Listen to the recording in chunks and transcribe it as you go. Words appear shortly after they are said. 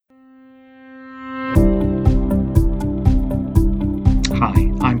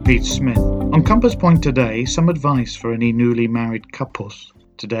Hi, I'm Pete Smith. On Compass Point today, some advice for any newly married couples.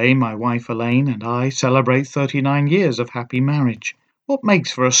 Today, my wife Elaine and I celebrate 39 years of happy marriage. What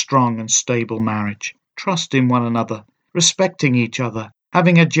makes for a strong and stable marriage? Trust in one another, respecting each other,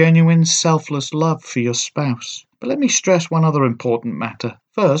 having a genuine, selfless love for your spouse. But let me stress one other important matter.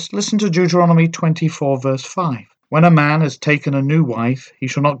 First, listen to Deuteronomy 24 verse 5. When a man has taken a new wife, he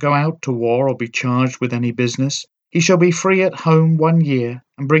shall not go out to war or be charged with any business. He shall be free at home 1 year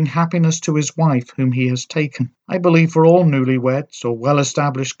and bring happiness to his wife whom he has taken. I believe for all newlyweds or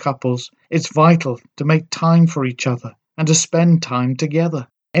well-established couples, it's vital to make time for each other and to spend time together.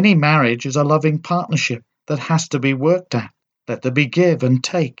 Any marriage is a loving partnership that has to be worked at. Let there be give and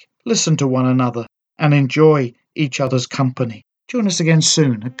take. Listen to one another and enjoy each other's company. Join us again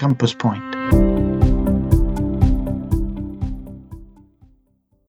soon at Compass Point.